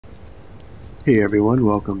Hey everyone,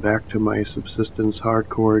 welcome back to my Subsistence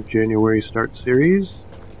Hardcore January Start series,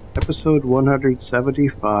 episode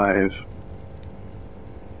 175.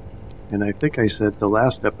 And I think I said the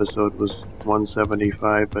last episode was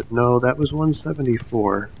 175, but no, that was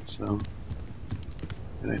 174,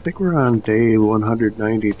 And I think we're on day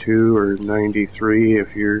 192 or 93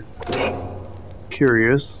 if you're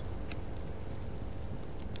curious.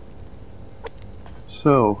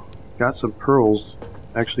 So, got some pearls.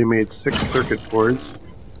 Actually made 6 circuit boards,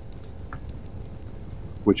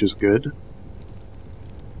 which is good.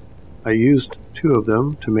 I used 2 of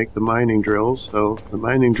them to make the mining drills, so the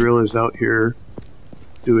mining drill is out here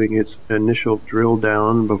doing its initial drill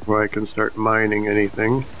down before I can start mining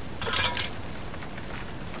anything.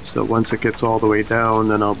 So once it gets all the way down,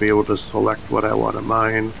 then I'll be able to select what I want to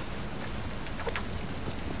mine.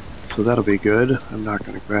 So that'll be good. I'm not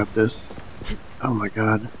going to grab this. Oh my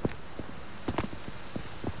god.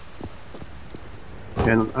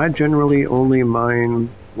 And I generally only mine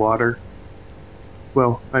water.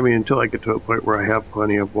 Well, I mean until I get to a point where I have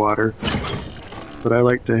plenty of water. But I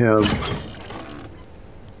like to have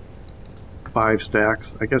 5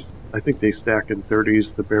 stacks. I think they stack in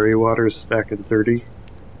 30s. The berry waters stack in 30.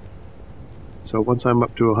 So once I'm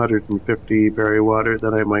up to 150 berry water,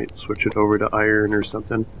 then I might switch it over to iron or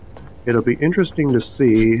something. It'll be interesting to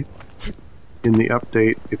see in the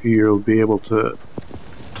update if you'll be able to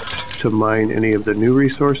mine any of the new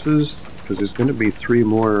resources, because there's going to be 3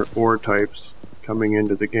 more ore types coming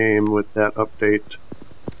into the game with that update.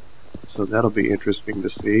 So that'll be interesting to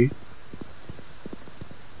see.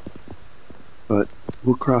 But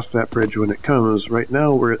we'll cross that bridge when it comes. Right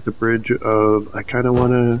now we're at the bridge of, I kind of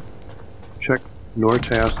want to check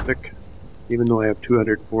Nortastic, even though I have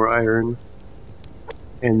 204 iron.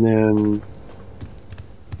 And then,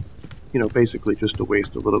 you know, basically just to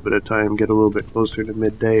waste a little bit of time, get a little bit closer to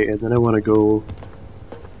midday, and then I want to go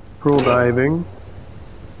pearl diving,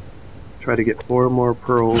 try to get 4 more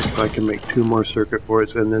pearls so I can make 2 more circuit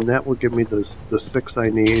boards, and then that will give me the 6 I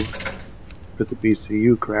need for the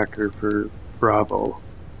BCU cracker for Bravo.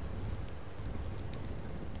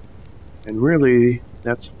 And really,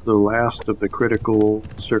 that's the last of the critical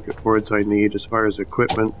circuit boards I need as far as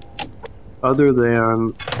equipment, other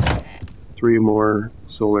than 3 more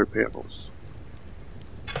solar panels.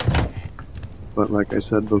 But like I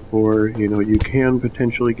said before, you know, you can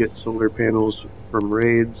potentially get solar panels from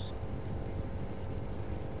raids,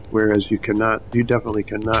 whereas you definitely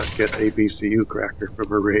cannot get a BCU cracker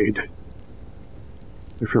from a raid.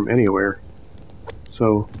 Or from anywhere.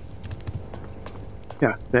 So,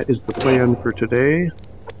 yeah, that is the plan for today.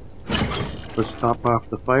 Let's top off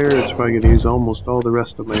the fire. It's probably going to use almost all the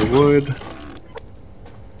rest of my wood.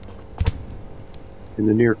 In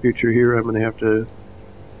the near future here, I'm going to have to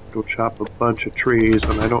go chop a bunch of trees,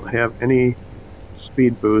 and I don't have any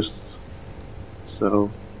speed boosts, so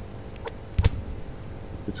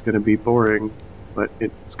it's going to be boring, but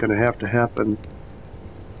it's going to have to happen.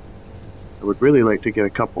 I would really like to get a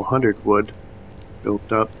couple hundred wood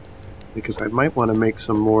built up, because I might want to make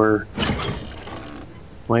some more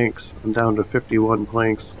planks. I'm down to 51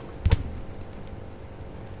 planks.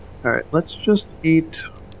 Alright, let's just eat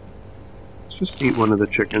one of the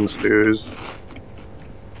chicken stews.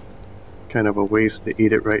 Kind of a waste to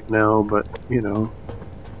eat it right now, but, you know.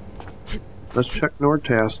 Let's check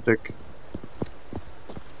Nortastic.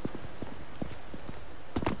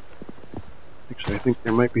 Actually, I think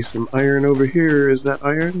there might be some iron over here. Is that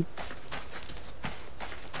iron?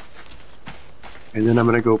 And then I'm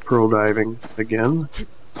going to go pearl diving again.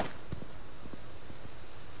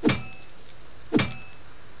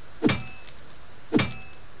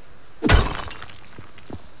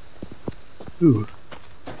 Ooh.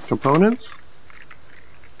 Components?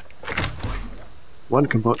 1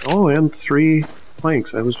 component. Oh, and 3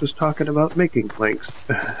 planks. I was just talking about making planks.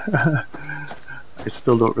 I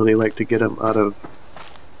still don't really like to get them out of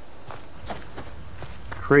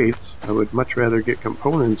crates. I would much rather get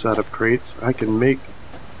components out of crates. I can make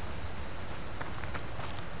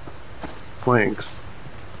planks.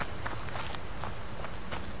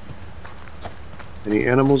 Any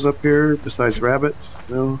animals up here besides rabbits?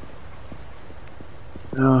 No?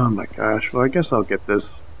 Oh my gosh. Well, I guess I'll get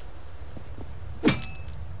this.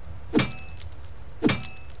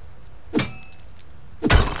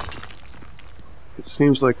 It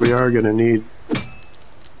seems like we are going to need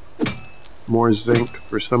more zinc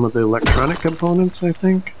for some of the electronic components, I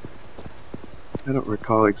think. I don't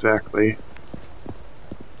recall exactly.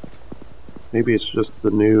 Maybe it's just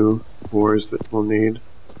the new ores that we'll need.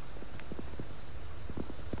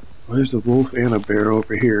 Well, there's a wolf and a bear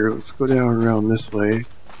over here. Let's go down around this way.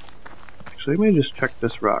 Actually, let me just check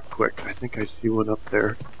this rock quick. I think I see one up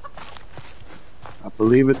there. I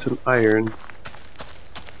believe it's an iron.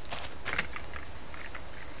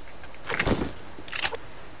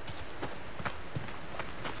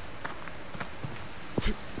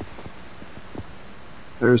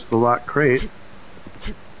 There's the lock crate.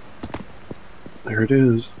 There it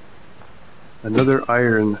is. Another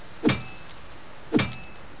iron.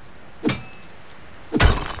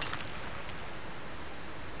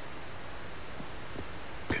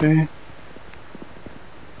 Okay.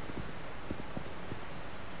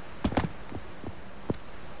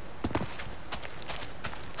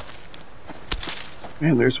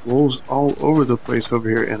 Man, there's wolves all over the place over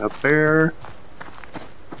here, and a bear.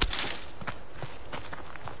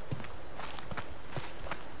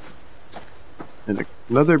 And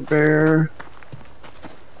another bear.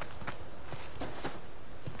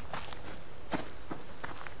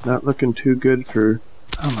 Not looking too good for...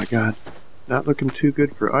 Oh my god. Not looking too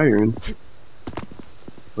good for iron.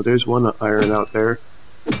 Well, there's one iron out there.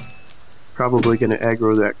 Probably gonna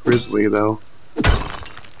aggro that grizzly, though.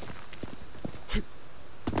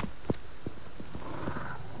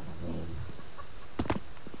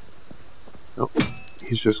 Nope.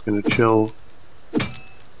 He's just gonna chill.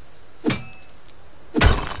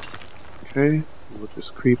 Okay. We'll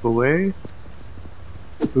just creep away.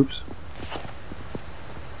 Oops.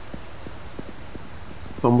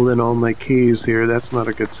 Fumbling all my keys here, that's not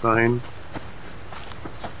a good sign.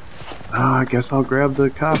 I guess I'll grab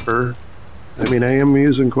the copper. I mean, I am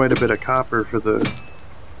using quite a bit of copper for the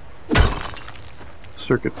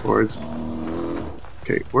circuit boards.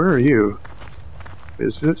 Okay, where are you?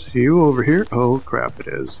 Is this you over here? Oh crap, it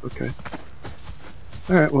is. Okay.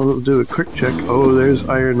 Alright, well, we'll do a quick check. Oh, there's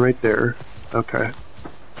iron right there. Okay.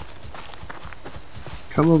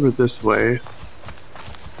 Come over this way.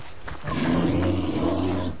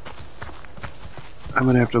 I'm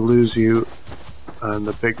gonna have to lose you on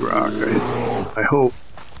the big rock. I hope.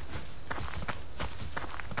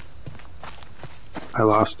 I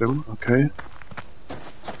lost him. Okay.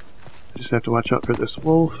 I just have to watch out for this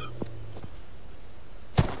wolf.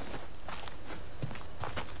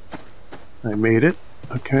 I made it.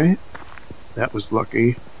 Okay. That was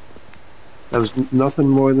lucky. That was nothing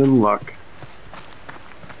more than luck.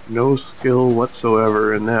 No skill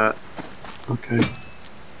whatsoever in that. Okay.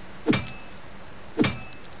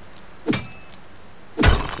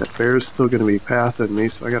 That bear's still going to be pathing me,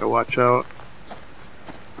 so I gotta watch out.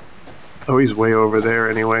 Oh, he's way over there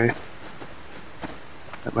anyway.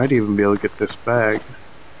 I might even be able to get this bag.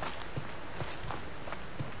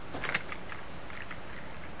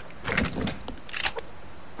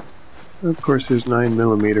 Of course, there's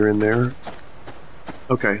 9mm in there.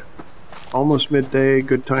 Okay. Almost midday,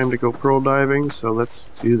 good time to go pearl diving, so let's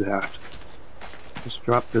do that. Let's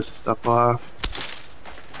drop this stuff off.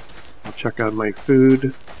 I'll check on my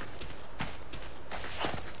food.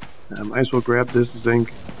 I might as well grab this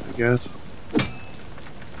zinc, I guess.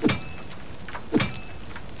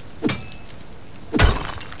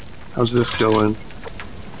 How's this going?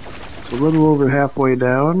 It's a little over halfway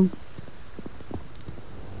down.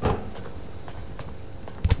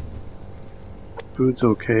 Food's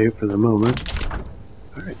okay for the moment.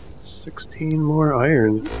 Alright, 16 more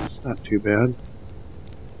iron. That's not too bad.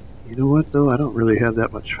 You know what though? I don't really have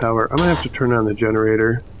that much power. I'm gonna have to turn on the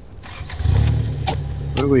generator.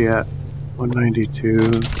 What are we at? 192.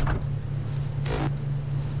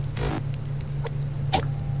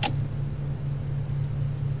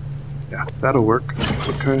 Yeah, that'll work.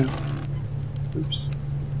 Okay. Oops.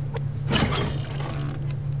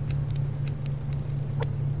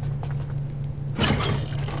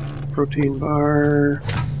 Protein bar.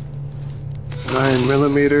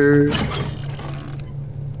 9mm.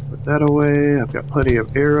 Put that away. I've got plenty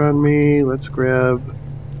of air on me. Let's grab...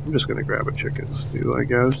 I'm just gonna grab a chicken stew, I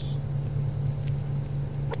guess.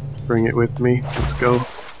 Bring it with me. Let's go.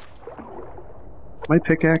 My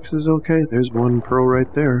pickaxe is okay. There's one pearl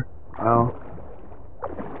right there. Wow.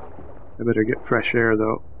 I better get fresh air,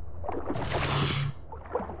 though.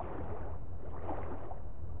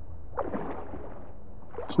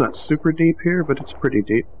 It's not super deep here, but it's pretty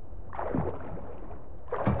deep.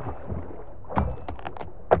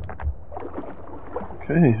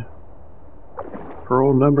 Okay.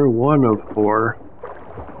 Pearl number 1 of 4.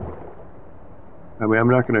 I mean, I'm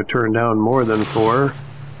not going to turn down more than 4.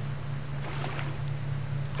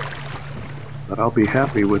 But I'll be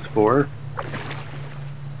happy with 4.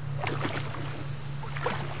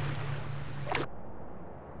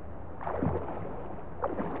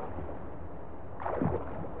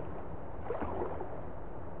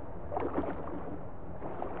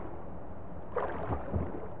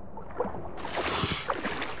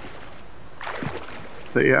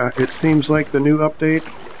 But yeah, it seems like the new update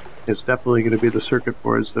is definitely going to be the circuit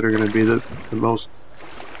boards that are going to be the most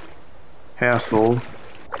hassle,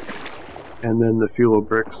 and then the fuel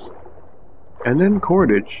bricks, and then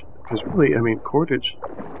cordage. Because really, I mean, cordage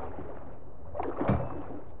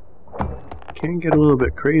can get a little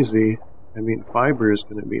bit crazy. I mean, fiber is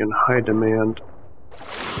going to be in high demand.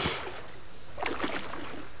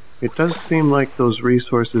 It does seem like those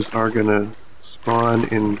resources are going to spawn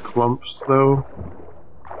in clumps, though.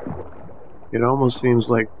 It almost seems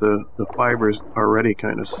like the fiber's already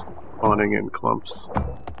kind of spawning in clumps.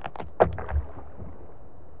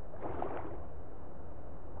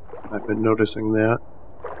 I've been noticing that.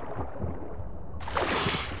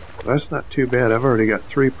 That's not too bad. I've already got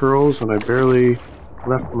 3 pearls and I barely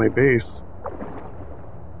left my base.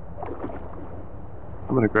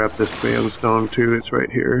 I'm gonna grab this sandstone too, it's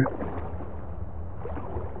right here.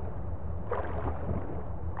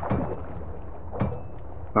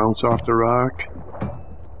 Bounce off the rock.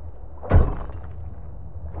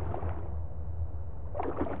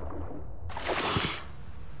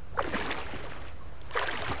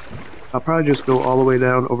 I'll probably just go all the way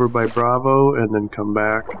down over by Bravo and then come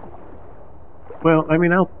back. Well, I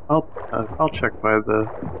mean, I'll check by the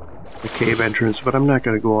cave entrance, but I'm not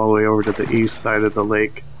going to go all the way over to the east side of the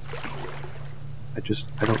lake.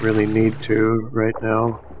 I don't really need to right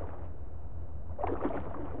now.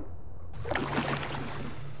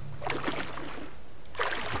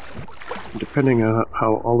 Depending on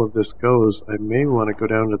how all of this goes, I may want to go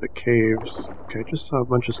down to the caves. Okay, I just saw a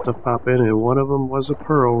bunch of stuff pop in, and one of them was a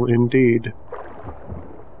pearl, indeed.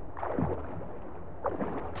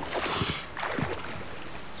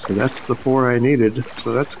 So that's the 4 I needed,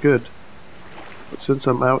 so that's good. But since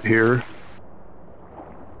I'm out here,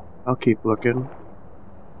 I'll keep looking.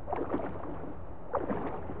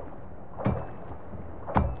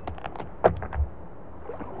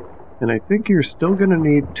 And I think you're still going to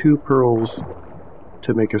need 2 pearls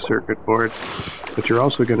to make a circuit board, but you're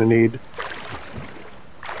also going to need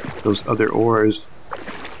those other ores.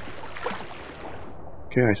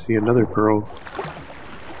 Okay, I see another pearl.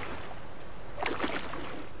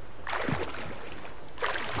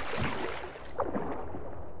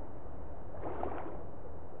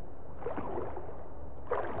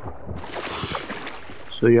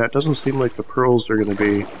 So yeah, it doesn't seem like the pearls are going to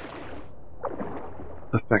be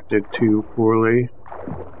affected too poorly.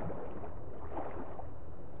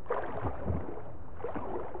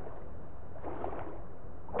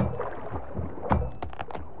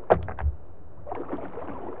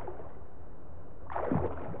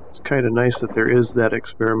 It's kind of nice that there is that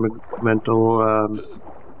experimental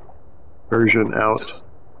version out.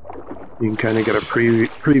 You can kind of get a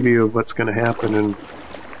preview of what's going to happen and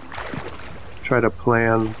try to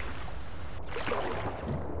plan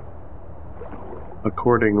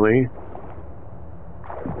accordingly.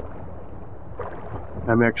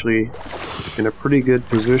 I'm actually in a pretty good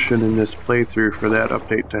position in this playthrough for that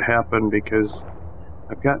update to happen because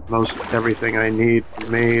I've got most everything I need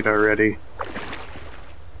made already.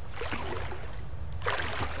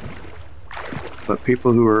 But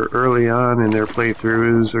people who are early on in their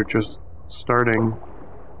playthroughs or just starting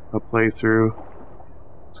a playthrough,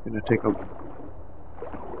 it's going to take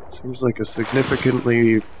seems like a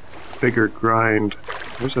significantly bigger grind.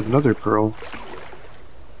 There's another pearl.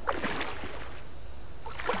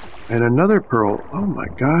 And another pearl. Oh my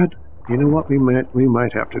god. You know what? We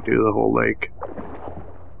might have to do the whole lake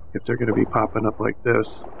if they're going to be popping up like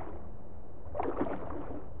this.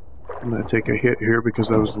 I'm going to take a hit here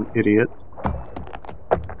because I was an idiot.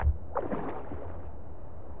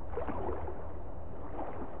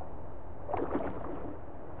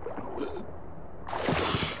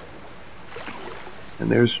 And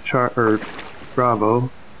there's Bravo.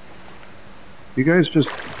 You guys just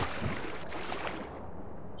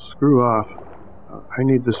screw off. I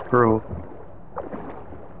need this pearl.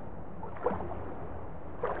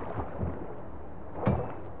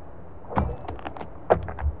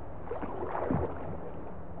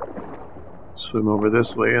 Swim over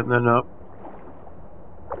this way and then up.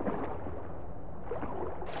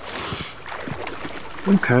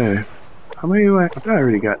 Okay. How many do I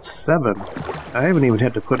already got 7. I haven't even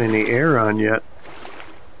had to put any air on yet.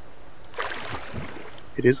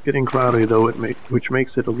 It is getting cloudy though, which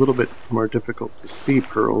makes it a little bit more difficult to see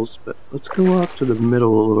pearls, but let's go off to the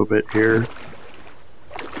middle a little bit here.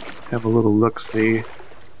 Have a little look-see.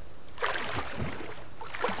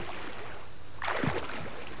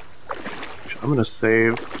 I'm going to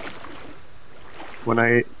save. When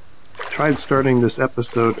I tried starting this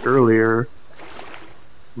episode earlier,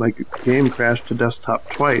 my game crashed to desktop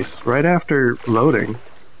twice, right after loading.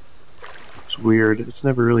 It's weird. It's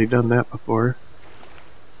never really done that before.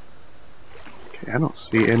 Okay, I don't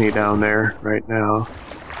see any down there right now.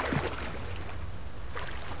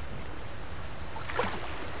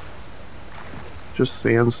 Just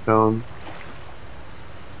sandstone.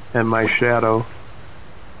 And my shadow.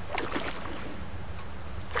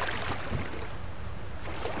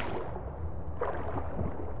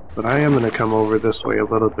 But I am going to come over this way a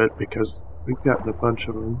little bit because we've gotten a bunch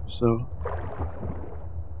of them, so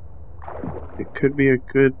it could be a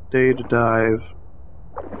good day to dive.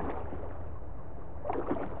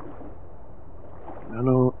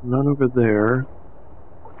 None over there.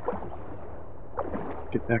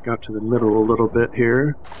 Get back out to the middle a little bit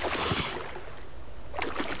here.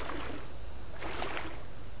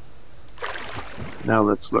 Now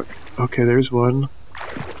let's look. Okay, there's one.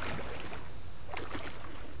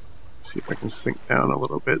 See if I can sink down a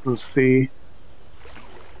little bit and see.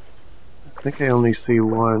 I think I only see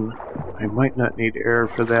one. I might not need air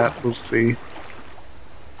for that. We'll see.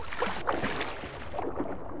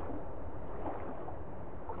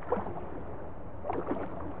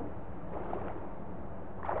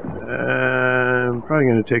 I'm probably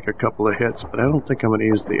going to take a couple of hits, but I don't think I'm going to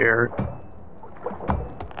use the air.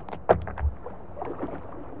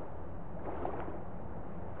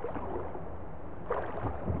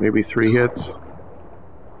 Maybe 3 hits.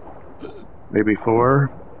 Maybe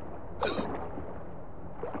 4.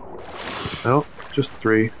 No, just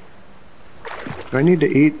 3. Do I need to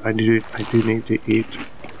eat? I do need to eat.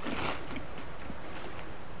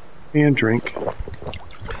 And drink.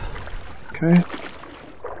 Okay.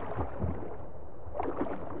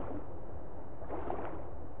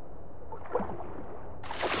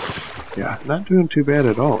 Yeah, not doing too bad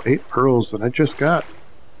at all. 8 pearls, and I just got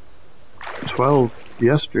 12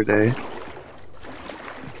 yesterday.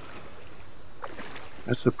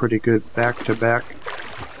 That's a pretty good back-to-back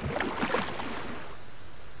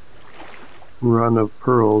run of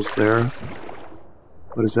pearls there.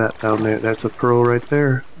 What is that down there? That's a pearl right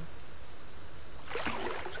there.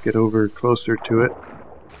 Let's get over closer to it.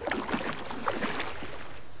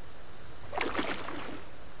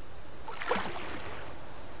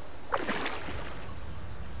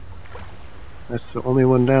 That's the only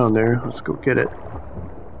one down there. Let's go get it.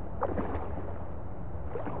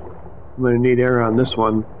 I'm going to need air on this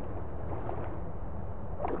one.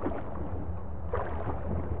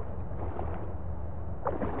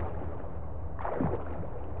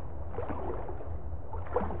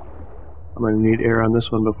 I'm going to need air on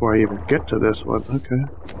this one before I even get to this one. Okay.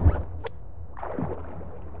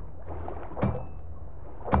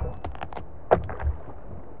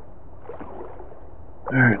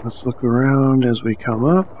 Alright, let's look around as we come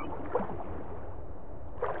up.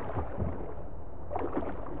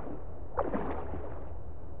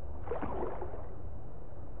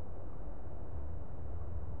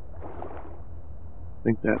 I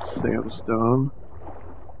think that's sandstone.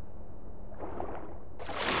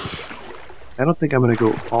 I don't think I'm going to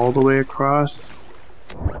go all the way across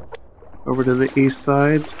over to the east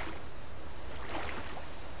side.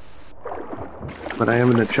 But I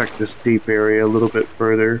am going to check this deep area a little bit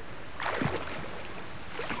further.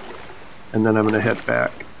 And then I'm going to head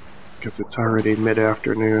back because it's already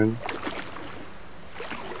mid-afternoon.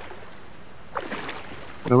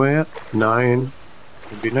 What am I at? 9.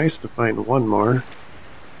 It'd be nice to find one more.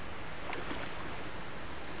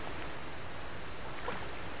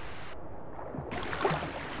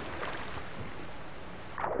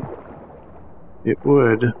 It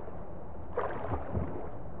would.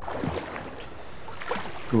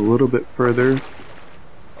 Go a little bit further.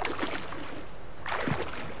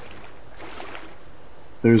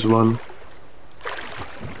 There's one.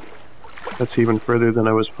 That's even further than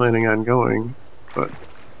I was planning on going, but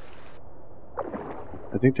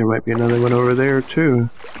I think there might be another one over there too.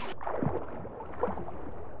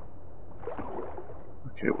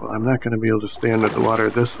 Okay, well, I'm not going to be able to stay under the water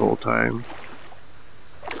this whole time.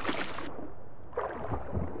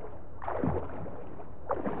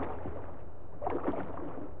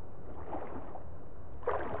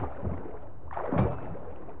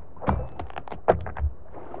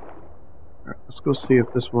 Let's go see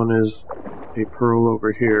if this one is a pearl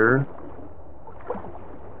over here.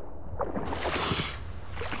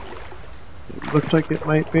 It looks like it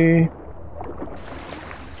might be.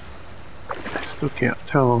 I still can't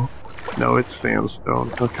tell. No, it's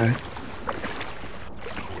sandstone. Okay.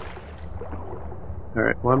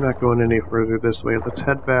 Alright, well, I'm not going any further this way. Let's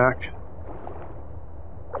head back.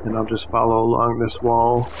 And I'll just follow along this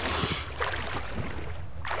wall.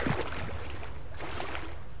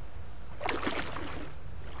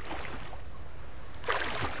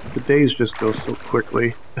 The days just go so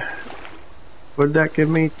quickly. What did that give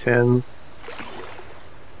me? 10.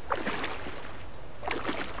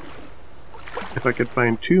 If I could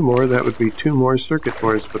find 2 more, that would be 2 more circuit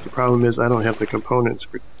boards, but the problem is I don't have the components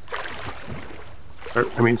for...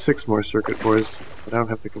 I mean 6 more circuit boards, but I don't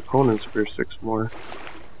have the components for 6 more.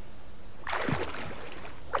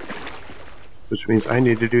 Which means I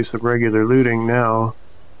need to do some regular looting now.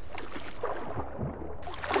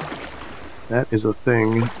 That is a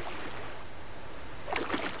thing.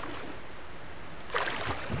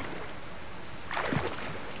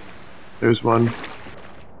 There's one.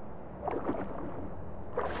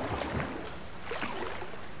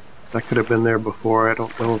 That could have been there before. I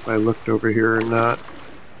don't know if I looked over here or not.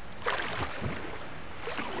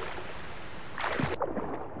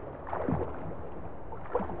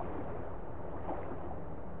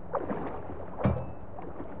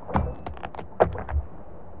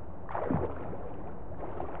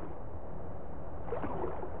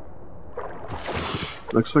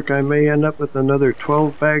 Looks like I may end up with another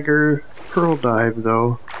 12-bagger pearl dive,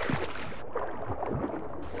 though.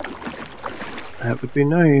 That would be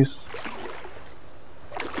nice.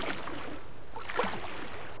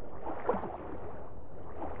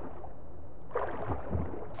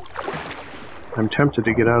 I'm tempted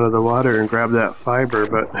to get out of the water and grab that fiber,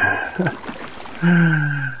 but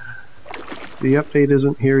the update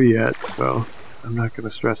isn't here yet, so I'm not going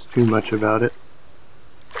to stress too much about it.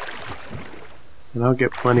 And I'll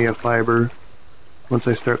get plenty of fiber. Once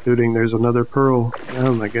I start looting, there's another pearl.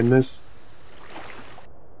 Oh my goodness.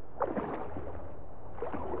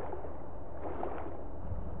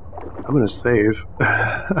 I'm gonna save.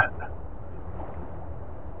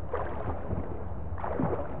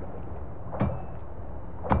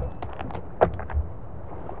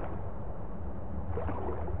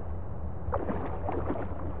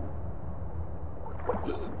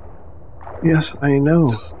 Yes, I know.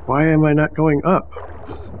 Why am I not going up?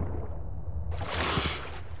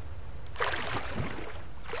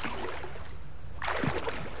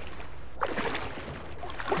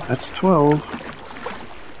 That's 12.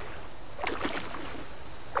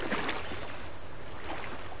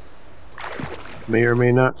 May or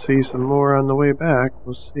may not see some more on the way back.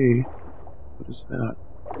 We'll see. What is that?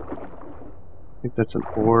 I think that's an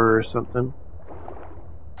ore or something.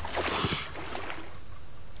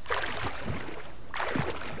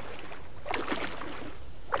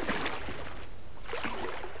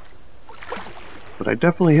 But I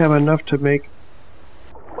definitely have enough to make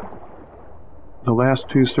the last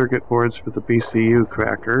 2 circuit boards for the BCU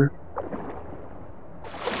cracker,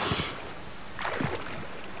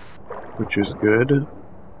 which is good.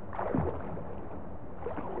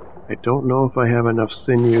 I don't know if I have enough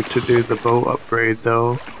sinew to do the bow upgrade,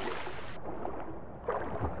 though.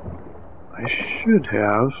 I should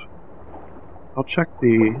have. I'll check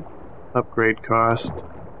the upgrade cost.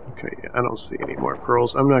 Okay, I don't see any more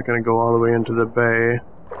pearls. I'm not going to go all the way into the bay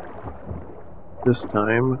this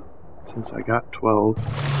time, since I got 12.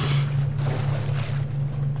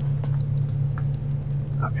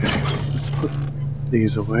 Okay, let's put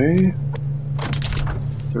these away.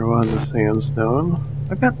 Throw on the sandstone.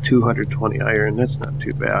 I've got 220 iron, that's not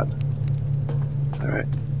too bad. Alright,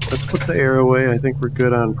 let's put the air away. I think we're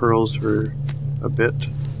good on pearls for a bit.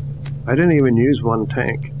 I didn't even use 1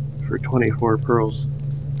 tank for 24 pearls.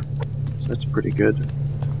 So that's pretty good.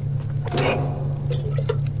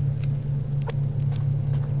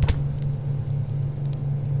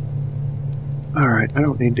 Alright, I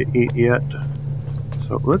don't need to eat yet.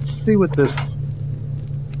 So let's see what this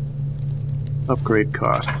upgrade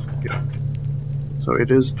costs. So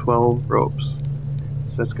it is 12 ropes.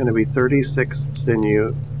 So that's going to be 36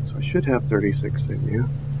 sinew. So I should have 36 sinew.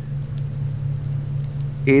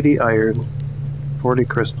 80 iron, 40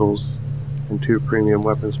 crystals, and 2 premium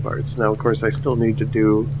weapons parts. Now, of course, I still need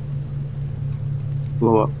to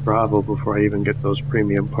blow up Bravo before I even get those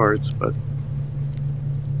premium parts, but...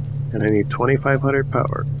 And I need 2,500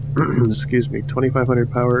 power. Excuse me,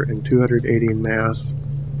 2,500 power and 280 mass.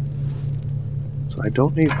 So I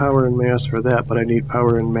don't need power and mass for that, but I need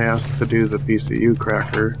power and mass to do the BCU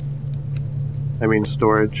cracker. I mean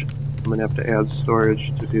storage. I'm going to have to add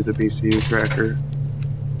storage to do the BCU cracker.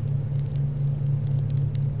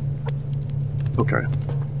 Okay.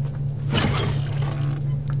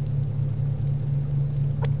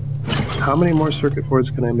 How many more circuit boards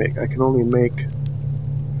can I make? I can only make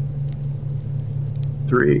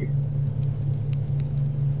 3.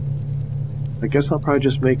 I guess I'll probably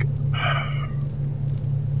just make...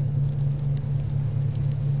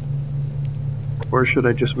 Or should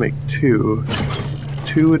I just make 2?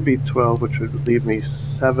 2 would be 12, which would leave me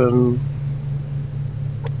 7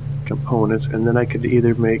 components, and then I could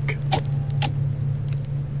either make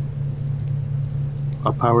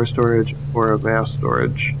a power storage or a mass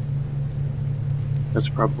storage. That's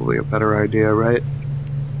probably a better idea, right?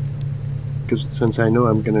 Because since I know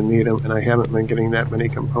I'm going to need them, and I haven't been getting that many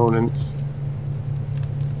components,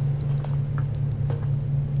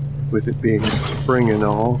 with it being spring and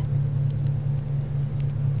all.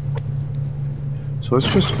 So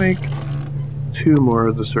let's just make 2 more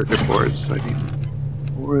of the circuit boards. So I need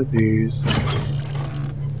 4 of these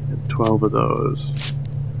and 12 of those.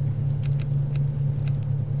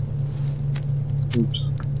 Oops.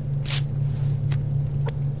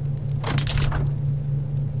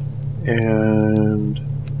 And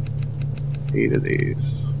 8 of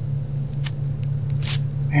these.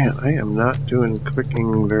 Man, I am not doing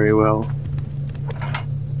clicking very well.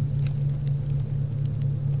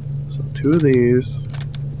 So 2 of these.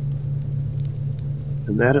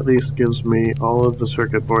 And that at least gives me all of the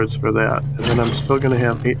circuit boards for that. And then I'm still going to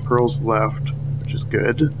have 8 pearls left, which is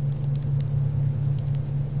good.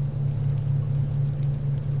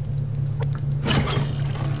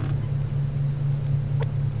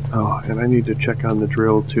 Oh, and I need to check on the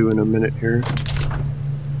drill too in a minute here.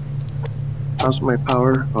 How's my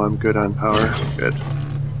power? Oh, I'm good on power. Good.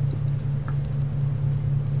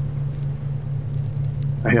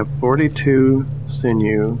 I have 42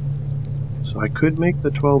 sinew, so I could make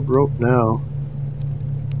the 12 rope now.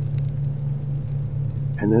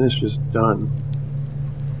 And then it's just done.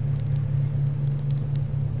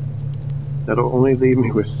 That'll only leave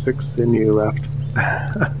me with 6 sinew left.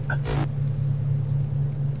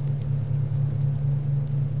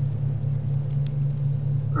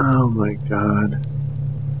 Oh my god.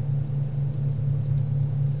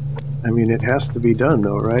 I mean, it has to be done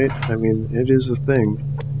though, right? I mean, it is a thing.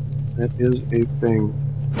 That is a thing.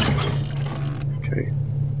 Okay.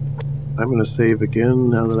 I'm going to save again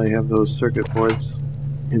now that I have those circuit boards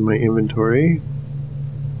in my inventory.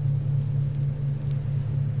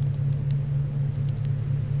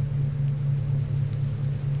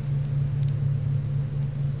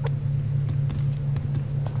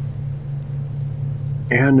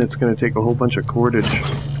 And it's going to take a whole bunch of cordage.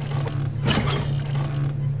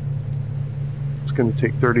 It's going to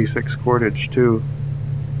take 36 cordage too.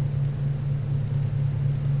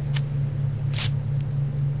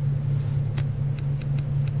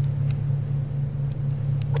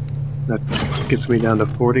 That gets me down to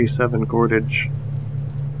 47 cordage.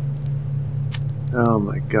 Oh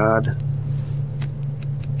my god.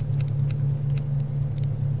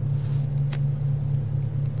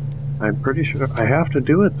 I'm pretty sure I have to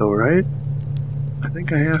do it though, right? I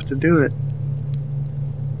think I have to do it.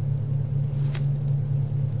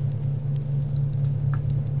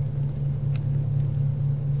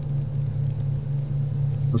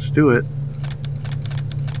 Let's do it.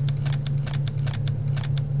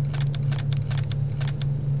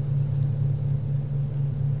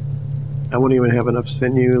 I won't even have enough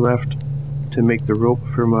sinew left to make the rope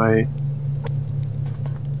for my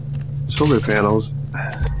solar panels.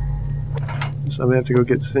 So I'm going to have to go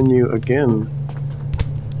get sinew again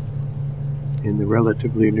in the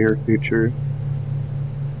relatively near future.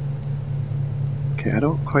 Okay, I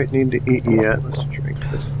don't quite need to eat yet. Let's drink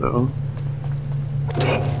this though.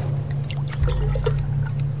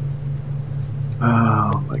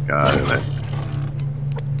 Oh my god,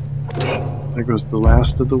 there goes the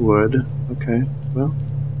last of the wood. Okay, well,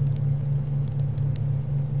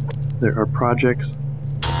 there are projects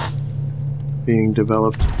being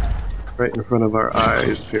developed right in front of our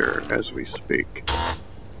eyes here as we speak.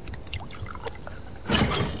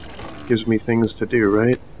 Gives me things to do,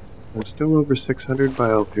 right? I'm still over 600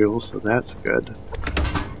 biofuels, so that's good.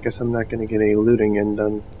 Guess I'm not going to get any looting in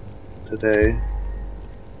done today.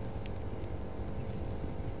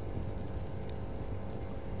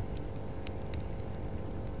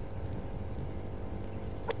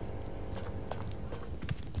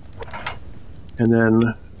 And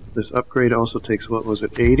then this upgrade also takes, what was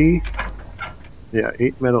it, 80? Yeah,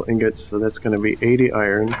 8 metal ingots, so that's going to be 80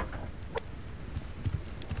 iron.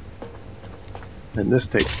 And this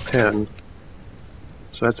takes 10.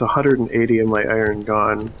 So that's 180 of my iron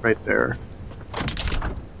gone right there.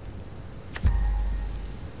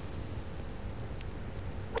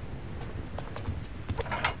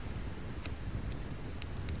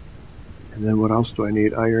 And then what else do I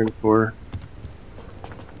need iron for?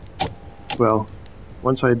 Well,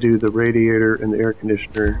 once I do the radiator and the air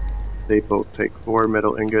conditioner, they both take 4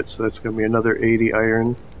 metal ingots, so that's going to be another 80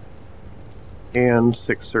 iron and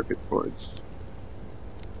 6 circuit boards.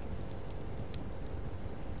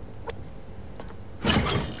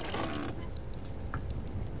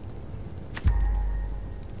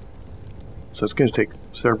 So it's going to take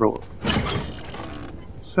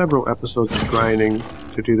several episodes of grinding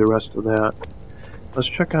to do the rest of that. Let's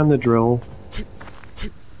check on the drill.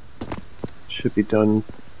 Should be done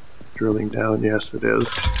drilling down. Yes, it is.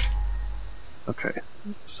 Okay,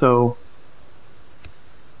 so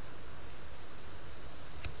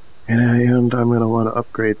and I'm going to want to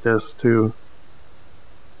upgrade this too.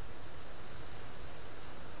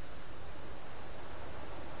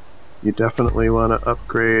 You definitely want to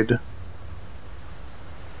upgrade.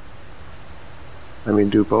 I mean,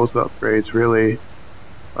 do both upgrades really.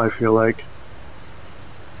 I feel like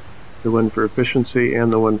the one for efficiency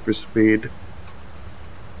and the one for speed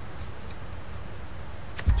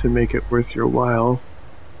to make it worth your while.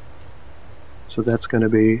 So that's going to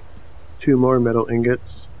be 2 more metal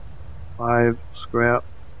ingots, 5 scrap,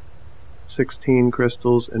 16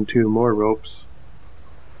 crystals, and 2 more ropes.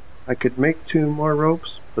 I could make 2 more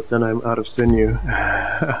ropes, but then I'm out of sinew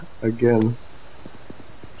again.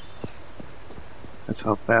 That's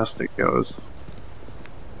how fast it goes.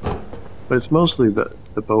 But it's mostly the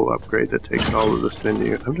bow upgrade that takes all of the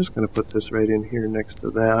sinew. I'm just going to put this right in here next to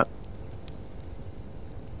that.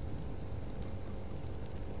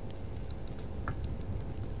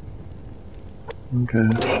 Okay.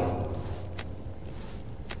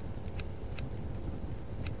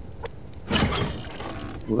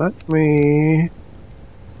 Let me...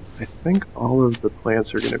 I think all of the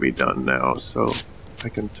plants are going to be done now, so I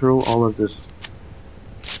can throw all of this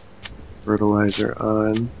fertilizer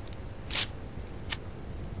on.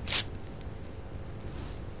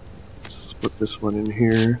 Let's put this one in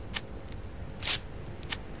here.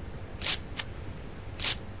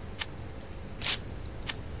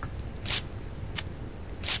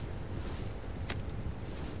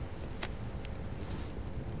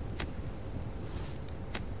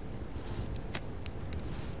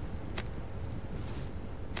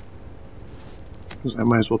 I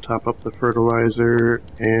might as well top up the fertilizer,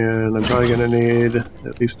 and I'm probably going to need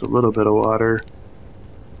at least a little bit of water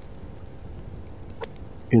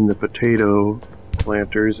in the potato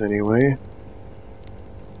planters anyway.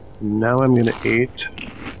 Now I'm going to eat.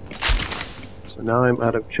 So now I'm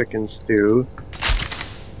out of chicken stew.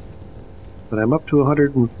 But I'm up to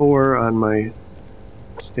 104 on my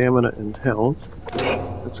stamina and health.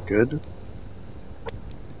 That's good.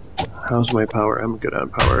 How's my power? I'm good on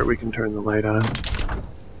power. We can turn the light on.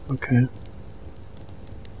 Okay.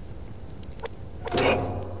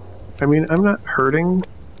 I mean, I'm not hurting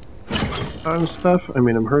on stuff. I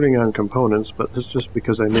mean, I'm hurting on components, but that's just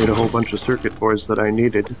because I made a whole bunch of circuit boards that I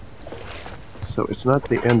needed. So it's not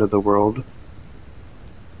the end of the world.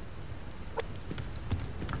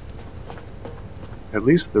 At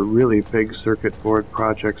least the really big circuit board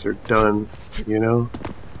projects are done, you know?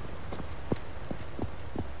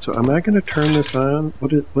 So am I going to turn this on?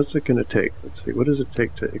 What's it going to take? Let's see, what does it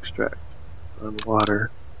take to extract on water?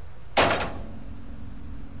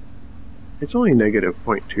 It's only negative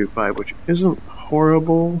 0.25, which isn't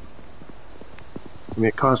horrible. I mean,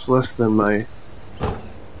 it costs less than my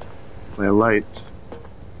lights.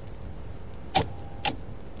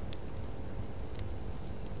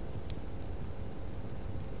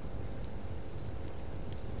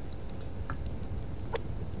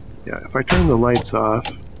 Yeah, if I turn the lights off,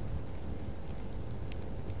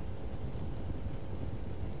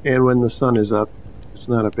 and when the sun is up, it's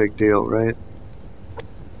not a big deal, right?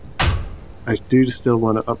 I do still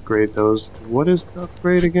want to upgrade those. What is the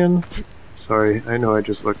upgrade again? Sorry, I know I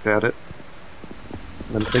just looked at it.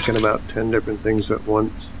 I'm thinking about 10 different things at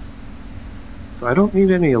once. So I don't need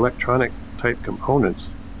any electronic type components.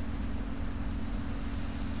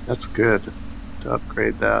 That's good to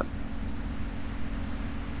upgrade that.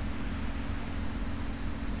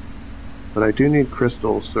 But I do need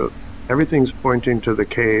crystals, so everything's pointing to the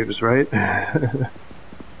caves, right?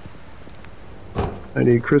 I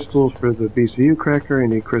need crystal for the BCU cracker, I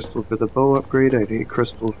need crystal for the bow upgrade, I need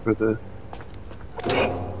crystal for the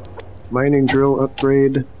mining drill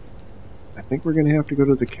upgrade. I think we're going to have to go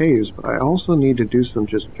to the caves, but I also need to do some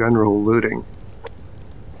just general looting.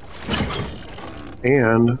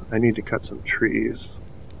 And I need to cut some trees.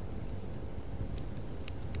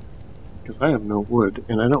 Because I have no wood,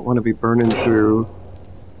 and I don't want to be burning through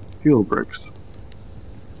fuel bricks.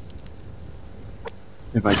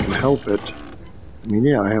 If I can help it. I mean,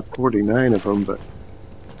 yeah, I have 49 of them, but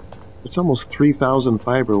it's almost 3,000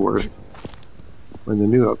 fiber worth when the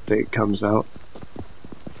new update comes out.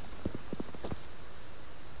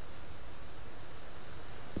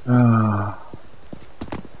 I'm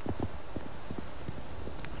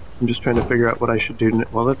just trying to figure out what I should do.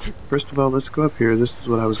 Well, first of all, let's go up here. This is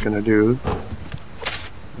what I was going to do.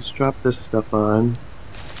 Let's drop this stuff on.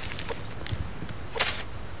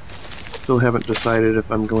 still haven't decided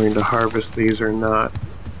if I'm going to harvest these or not.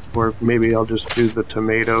 Or maybe I'll just do the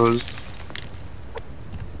tomatoes.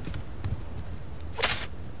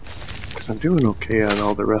 Because I'm doing okay on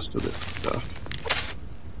all the rest of this stuff.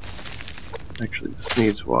 Actually, this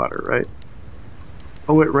needs water, right?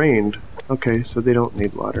 Oh, it rained. Okay, so they don't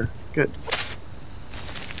need water. Good.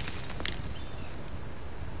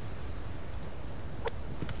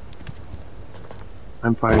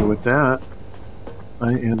 I'm fine with that.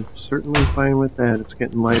 I am certainly fine with that. It's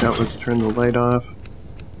getting light out. Let's turn the light off.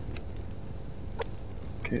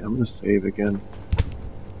 Okay, I'm going to save again.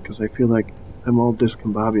 Because I feel like I'm all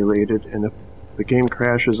discombobulated, and if the game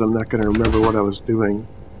crashes, I'm not going to remember what I was doing.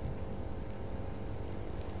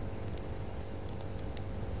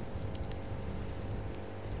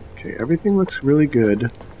 Okay, everything looks really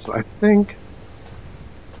good. So I think...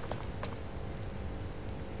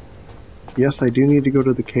 Yes, I do need to go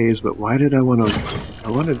to the caves, but why did I want to... I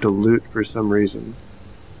wanted to loot for some reason.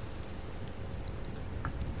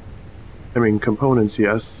 I mean, components,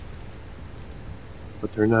 yes.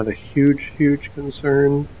 But they're not a huge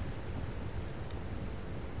concern.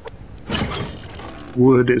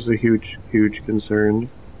 Wood is a huge concern.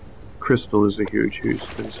 Crystal is a huge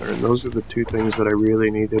concern. Those are the two things that I really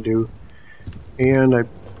need to do. And I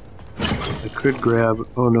could grab...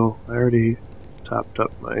 Oh no, I already topped up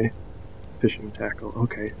my fishing tackle.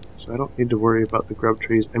 Okay, so I don't need to worry about the grub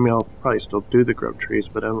trees. I mean, I'll probably still do the grub trees,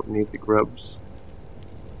 but I don't need the grubs.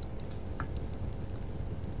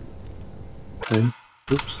 Okay,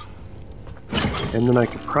 oops. And then I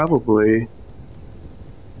could probably...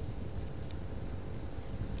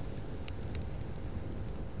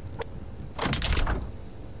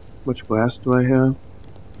 How much glass do I have?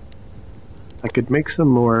 I could make some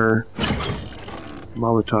more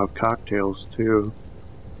Molotov cocktails too.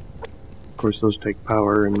 Of course, those take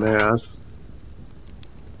power and mass.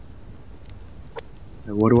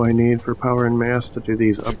 And what do I need for power and mass to do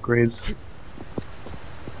these upgrades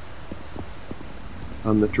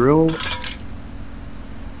on the drill?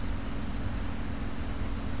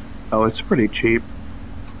 Oh, it's pretty cheap.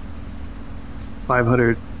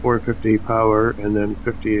 500, 450 power, and then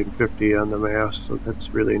 50 and 50 on the mass, so that's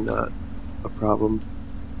really not a problem.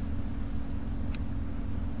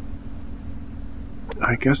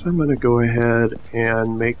 I guess I'm going to go ahead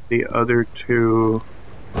and make the other two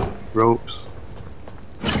ropes.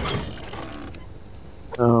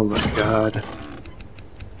 Oh my god.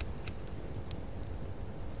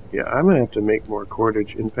 Yeah, I'm going to have to make more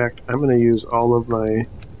cordage. In fact, I'm going to use all of my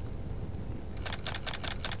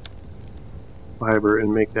fiber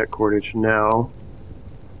and make that cordage now.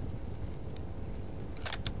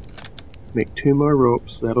 Make 2 more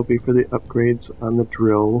ropes. That'll be for the upgrades on the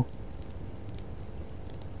drill.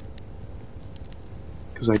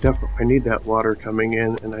 Because I need that water coming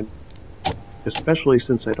in, and especially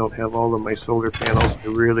since I don't have all of my solar panels, I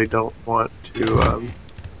really don't want to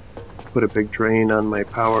put a big drain on my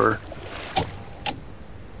power.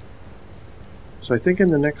 So I think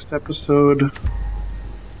in the next episode,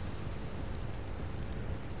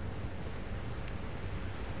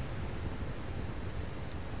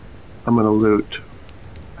 I'm going to loot.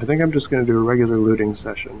 I think I'm just going to do a regular looting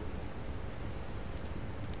session.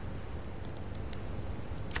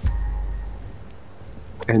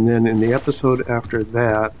 And then in the episode after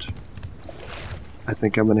that, I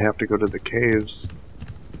think I'm going to have to go to the caves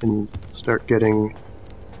and start getting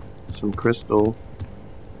some crystal.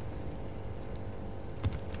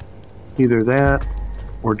 Either that,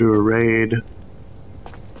 or do a raid,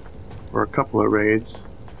 or a couple of raids.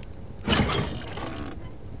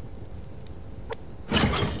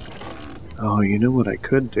 Oh, you know what I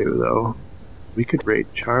could do, though? We could raid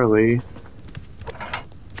Charlie.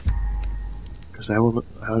 Because I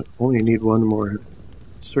only need 1 more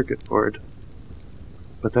circuit board.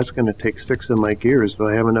 But that's going to take 6 of my gears. Do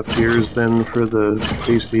I have enough gears then for the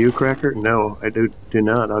BCU cracker? No, I do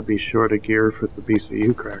not. I'll be short a gear for the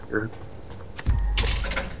BCU cracker.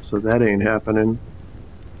 So that ain't happening.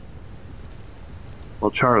 Well,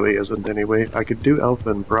 Charlie isn't anyway. I could do Alpha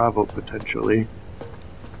and Bravo potentially.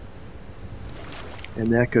 And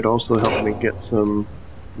that could also help me get some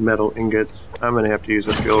metal ingots. I'm going to have to use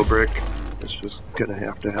a fuel brick. It's just going to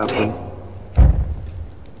have to happen.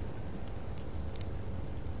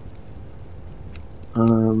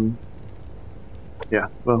 Yeah,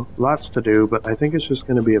 well, lots to do, but I think it's just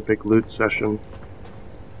going to be a big loot session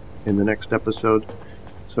in the next episode.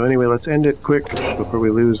 So anyway, let's end it quick before we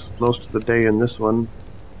lose most of the day in this one.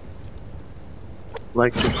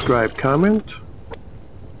 Like, subscribe, comment.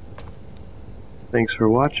 Thanks for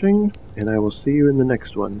watching, and I will see you in the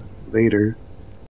next one. Later.